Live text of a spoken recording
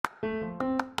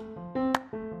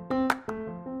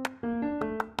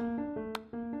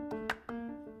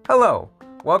Hello,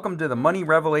 welcome to the Money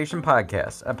Revelation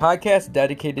Podcast, a podcast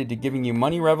dedicated to giving you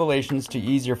money revelations to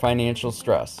ease your financial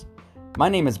stress. My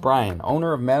name is Brian,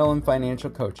 owner of Madeline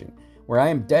Financial Coaching, where I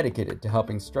am dedicated to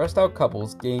helping stressed out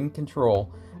couples gain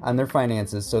control on their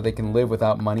finances so they can live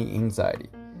without money anxiety.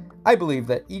 I believe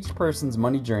that each person's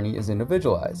money journey is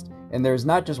individualized, and there is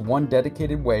not just one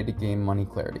dedicated way to gain money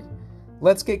clarity.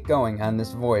 Let's get going on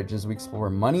this voyage as we explore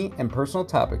money and personal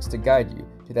topics to guide you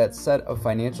to that set of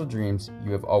financial dreams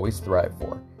you have always thrived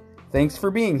for. Thanks for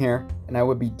being here, and I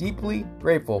would be deeply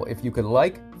grateful if you could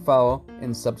like, follow,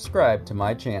 and subscribe to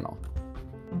my channel.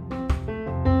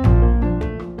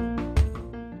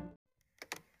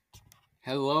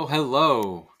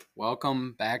 Hello.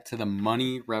 Welcome back to the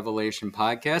Money Revelation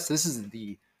Podcast. This is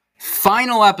the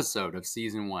final episode of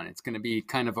Season 1. It's going to be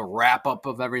kind of a wrap-up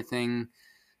of everything,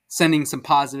 sending some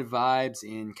positive vibes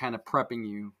and kind of prepping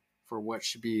you for what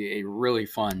should be a really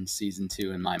fun Season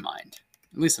 2 in my mind.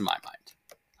 At least in my mind.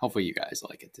 Hopefully you guys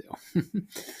like it too.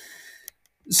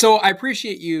 So I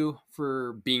appreciate you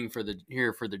for being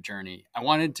here for the journey. I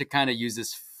wanted to kind of use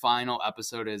this final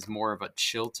episode as more of a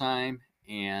chill time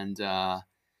and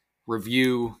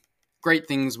review great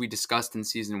things we discussed in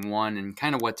Season 1 and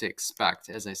kind of what to expect,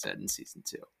 as I said, in Season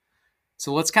 2.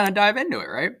 So let's kind of dive into it,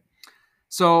 right?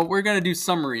 So we're going to do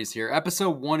summaries here.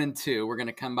 Episode 1 and 2, we're going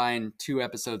to combine 2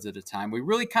 episodes at a time. We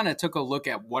really kind of took a look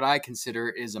at what I consider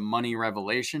is a money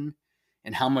revelation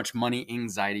and how much money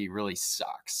anxiety really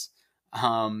sucks.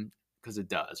 Because it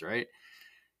does, right?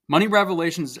 Money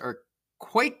revelations are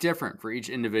quite different for each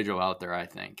individual out there, I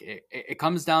think. It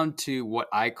comes down to what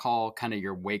I call kind of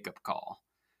your wake-up call.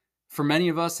 For many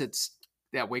of us,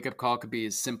 that wake-up call could be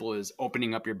as simple as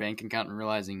opening up your bank account and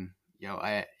realizing, you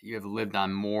have lived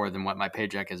on more than what my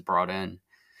paycheck has brought in.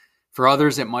 For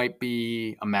others, it might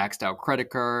be a maxed out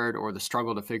credit card or the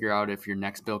struggle to figure out if your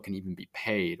next bill can even be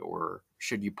paid or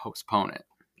should you postpone it.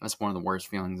 That's one of the worst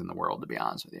feelings in the world, to be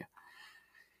honest with you.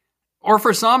 Or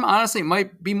for some, honestly, it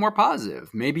might be more positive.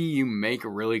 Maybe you make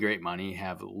really great money,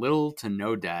 have little to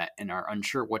no debt, and are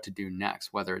unsure what to do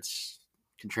next, whether it's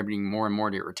contributing more and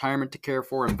more to your retirement to care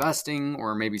for, investing,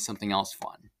 or maybe something else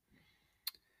fun.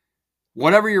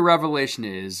 Whatever your revelation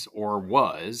is or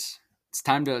was, it's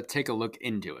time to take a look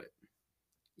into it.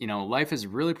 Life is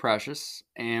really precious,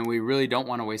 and we really don't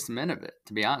want to waste a minute of it,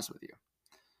 to be honest with you.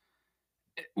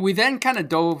 We then kind of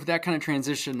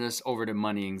transitioned us over to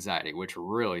money anxiety, which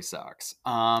really sucks.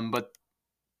 But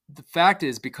the fact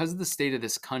is, because of the state of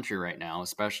this country right now,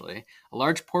 especially, a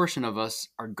large portion of us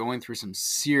are going through some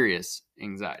serious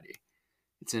anxiety.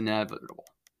 It's inevitable.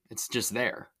 It's just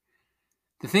there.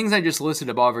 The things I just listed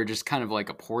above are just kind of like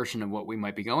a portion of what we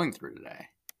might be going through today.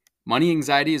 Money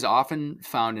anxiety is often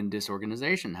found in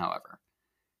disorganization, however.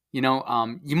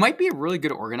 You might be a really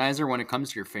good organizer when it comes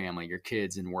to your family, your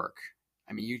kids, and work.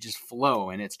 I mean, you just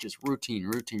flow and it's just routine.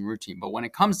 But when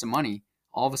it comes to money,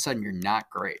 all of a sudden you're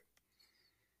not great.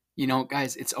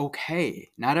 Guys, it's okay.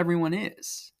 Not everyone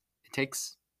is. It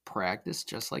takes practice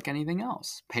just like anything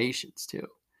else. Patience too.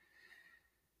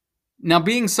 Now,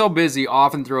 being so busy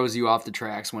often throws you off the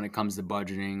tracks when it comes to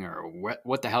budgeting or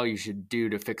what the hell you should do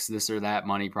to fix this or that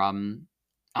money problem.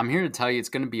 I'm here to tell you it's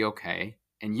going to be okay,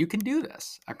 and you can do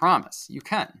this. I promise. You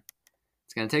can.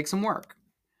 It's going to take some work.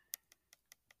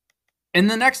 In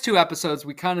the next 2 episodes,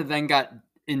 we kind of then got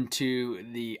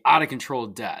into the out-of-control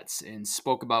debts and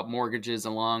spoke about mortgages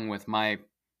along with my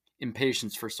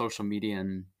impatience for social media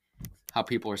and how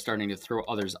people are starting to throw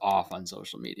others off on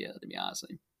social media, to be honest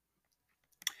with you.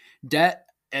 Debt,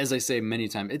 as I say many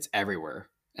times, it's everywhere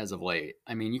as of late.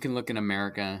 I mean, you can look in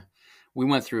America. We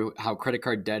went through how credit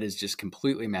card debt is just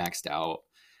completely maxed out,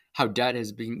 how debt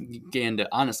has began to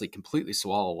honestly completely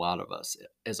swallow a lot of us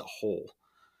as a whole.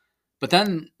 But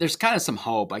then there's kind of some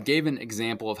hope. I gave an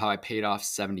example of how I paid off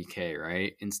 $70,000,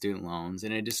 right, in student loans.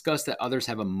 And I discussed that others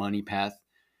have some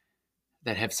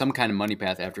kind of money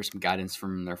path after some guidance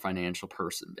from their financial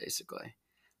person, basically.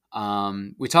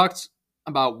 We talked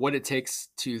about what it takes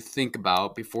to think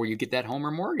about before you get that home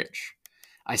or mortgage.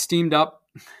 I steamed up,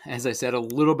 as I said, a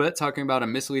little bit, talking about a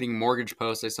misleading mortgage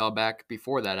post I saw back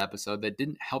before that episode that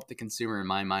didn't help the consumer in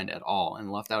my mind at all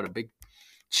and left out a big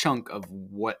chunk of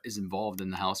what is involved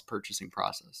in the house purchasing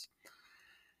process.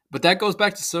 But that goes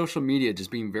back to social media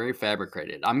just being very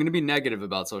fabricated. I'm going to be negative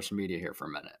about social media here for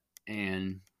a minute.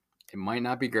 And it might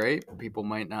not be great. People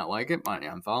might not like it, might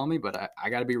unfollow me, but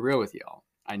I got to be real with y'all.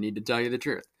 I need to tell you the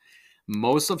truth.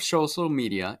 Most of social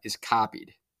media is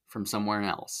copied from somewhere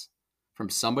else. From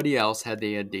somebody else had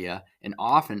the idea. And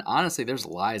often, honestly, there's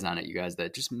lies on it, you guys,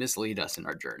 that just mislead us in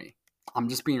our journey. I'm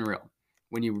just being real.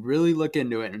 when you really look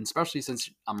into it, and especially since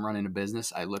I'm running a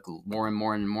business, I look more and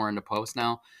more and more into posts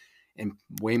now and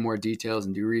way more details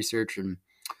and do research. And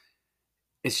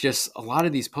it's just a lot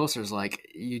of these posters, like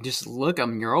you just look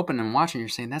them, you're open and watching, you're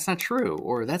saying that's not true,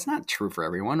 or that's not true for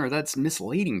everyone, or that's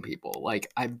misleading people. Like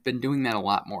I've been doing that a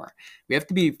lot more. We have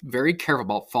to be very careful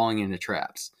about falling into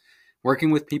traps.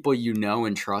 Working with people you know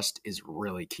and trust is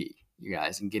really key, you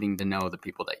guys, and getting to know the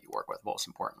people that you work with, most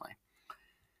importantly.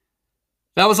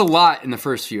 That was a lot in the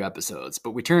first few episodes,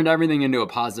 but we turned everything into a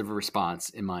positive response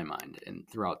in my mind and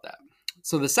throughout that.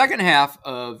 So the second half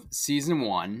of season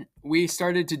 1, we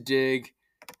started to dig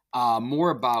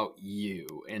more about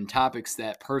you and topics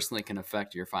that personally can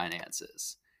affect your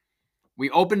finances. We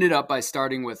opened it up by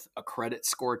starting with a credit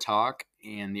score talk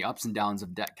and the ups and downs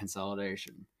of debt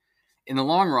consolidation. In the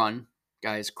long run,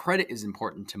 guys, credit is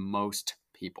important to most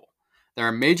people. There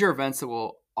are major events that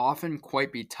will often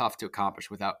quite be tough to accomplish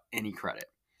without any credit.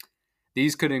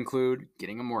 These could include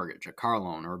getting a mortgage, a car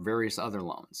loan, or various other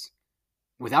loans.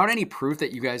 Without any proof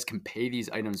that you guys can pay these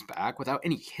items back, without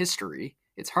any history,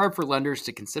 it's hard for lenders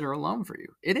to consider a loan for you.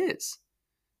 It is.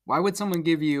 Why would someone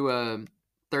give you a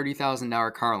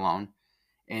 $30,000 car loan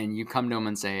and you come to them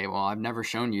and say, well, I've never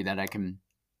shown you that I can,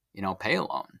 pay a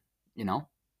loan,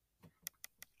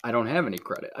 I don't have any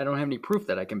credit. I don't have any proof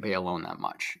that I can pay a loan that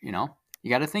much, You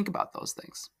got to think about those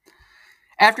things.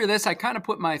 After this, I kind of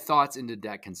put my thoughts into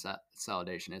debt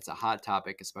consolidation. It's a hot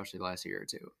topic, especially the last year or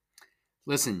two.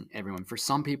 Listen, everyone, for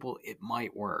some people, it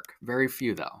might work. Very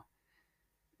few, though.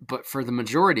 But for the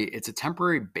majority, it's a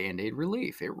temporary Band-Aid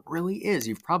relief. It really is.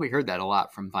 You've probably heard that a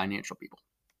lot from financial people.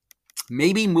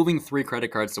 Maybe moving 3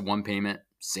 credit cards to 1 payment,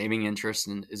 saving interest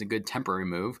is a good temporary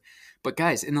move. But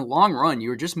guys, in the long run,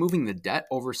 you're just moving the debt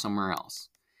over somewhere else.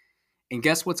 And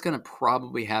guess what's going to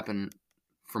probably happen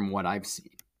from what I've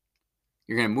seen?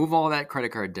 You're going to move all that credit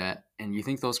card debt, and you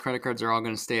think those credit cards are all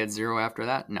going to stay at 0 after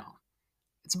that? No.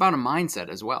 It's about a mindset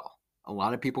as well. A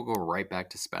lot of people go right back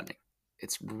to spending.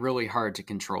 It's really hard to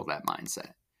control that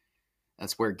mindset.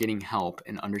 That's where getting help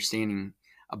and understanding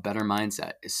a better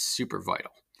mindset is super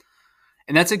vital.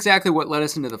 And that's exactly what led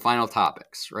us into the final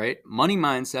topics, right? Money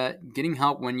mindset, getting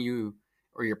help when you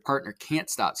or your partner can't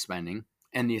stop spending,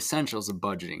 and the essentials of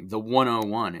budgeting, the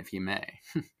 101, if you may.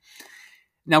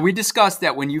 Now, we discussed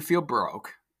that when you feel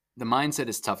broke, the mindset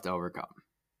is tough to overcome,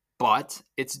 but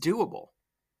it's doable.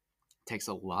 It takes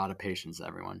a lot of patience,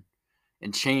 everyone,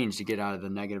 and change to get out of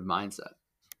the negative mindset,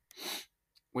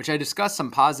 which I discussed some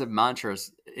positive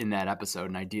mantras in that episode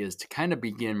and ideas to kind of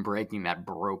begin breaking that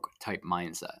broke type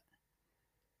mindset.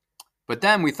 But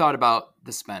then we thought about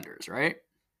the spenders, right?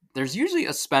 There's usually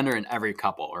a spender in every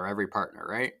couple or every partner,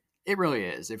 right? It really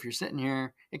is. If you're sitting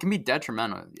here, it can be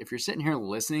detrimental. If you're sitting here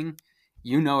listening,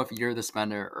 you know if you're the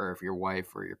spender or if your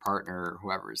wife or your partner or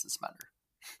whoever is the spender.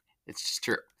 It's just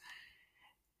true.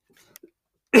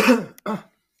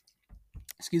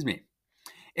 Excuse me.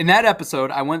 In that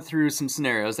episode, I went through some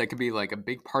scenarios that could be like a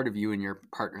big part of you and your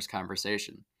partner's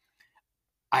conversation.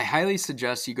 I highly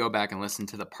suggest you go back and listen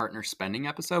to the partner spending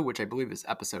episode, which I believe is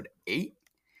episode 8.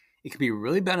 It could be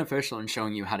really beneficial in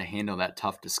showing you how to handle that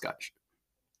tough discussion.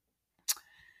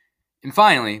 And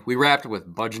finally, we wrapped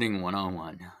with budgeting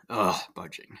 101.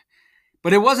 Budgeting.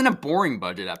 But it wasn't a boring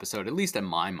budget episode, at least in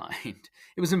my mind.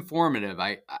 It was informative.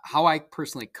 How I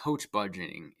personally coach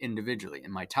budgeting individually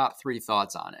and my top 3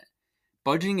 thoughts on it.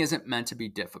 Budgeting isn't meant to be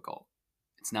difficult.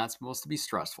 It's not supposed to be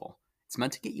stressful. It's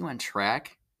meant to get you on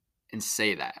track and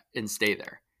stay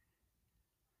there.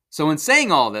 So in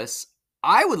saying all this,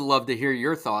 I would love to hear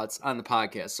your thoughts on the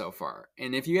podcast so far.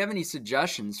 And if you have any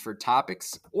suggestions for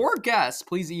topics or guests,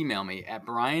 please email me at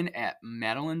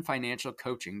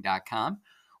brian@madelinefinancialcoaching.com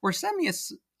or send me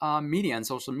a media on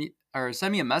social media, or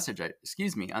send me a message, on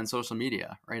social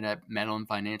media, right at Madeline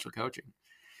Financial Coaching.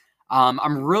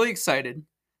 I'm really excited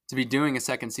to be doing a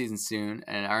second season soon,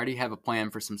 and I already have a plan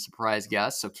for some surprise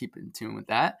guests, so keep in tune with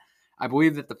that. I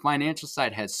believe that the financial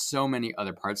side has so many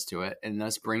other parts to it, and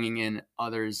thus bringing in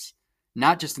others,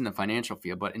 not just in the financial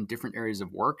field, but in different areas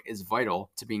of work, is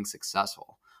vital to being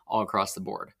successful all across the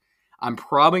board. I'm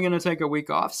probably going to take a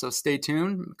week off, so stay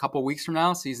tuned. A couple weeks from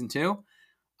now, season 2.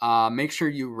 Make sure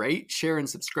you rate, share, and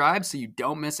subscribe so you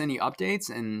don't miss any updates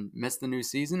and miss the new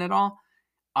season at all.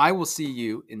 I will see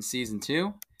you in season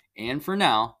 2. And for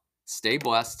now, stay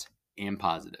blessed and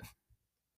positive.